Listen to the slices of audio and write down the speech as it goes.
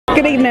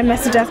Good evening,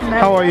 Mr. Desmond.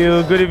 How are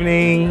you? Good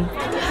evening.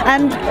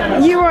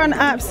 And you are an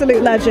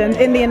absolute legend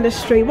in the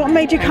industry. What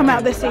made you come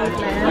out this evening?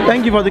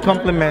 Thank you for the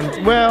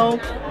compliment. Well,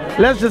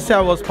 let's just say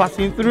I was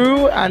passing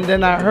through and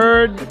then I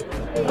heard,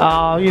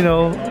 you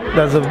know,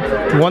 there's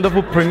a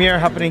wonderful premiere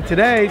happening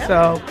today.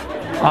 So,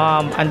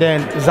 and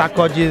then Zach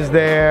Hodge is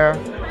there,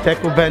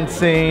 Teku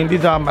Benson.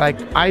 These are like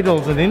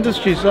idols in the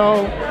industry.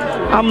 So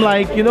I'm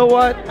like, you know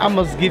what? I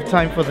must give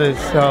time for this.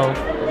 So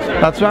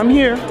that's why I'm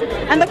here.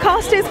 And the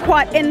cast is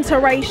quite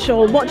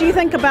interracial. What do you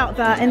think about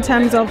that in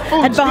terms of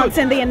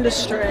advancing the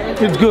industry?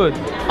 It's good.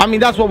 I mean,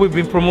 that's what we've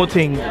been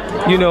promoting,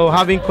 you know,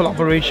 having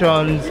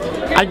collaborations.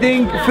 I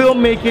think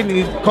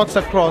filmmaking cuts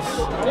across,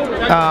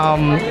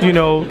 you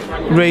know,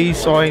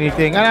 race or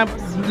anything. And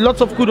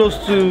lots of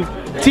kudos to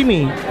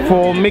Timmy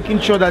for making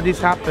sure that this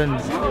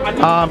happens.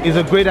 It's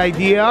a great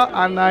idea,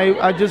 and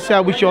I just say I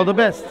wish you all the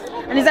best.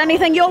 And is there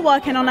anything you're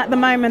working on at the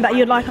moment that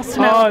you'd like us to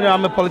know? Oh, no,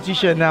 I'm a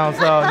politician now,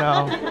 so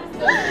no.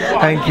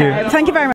 Thank you. Thank you very much.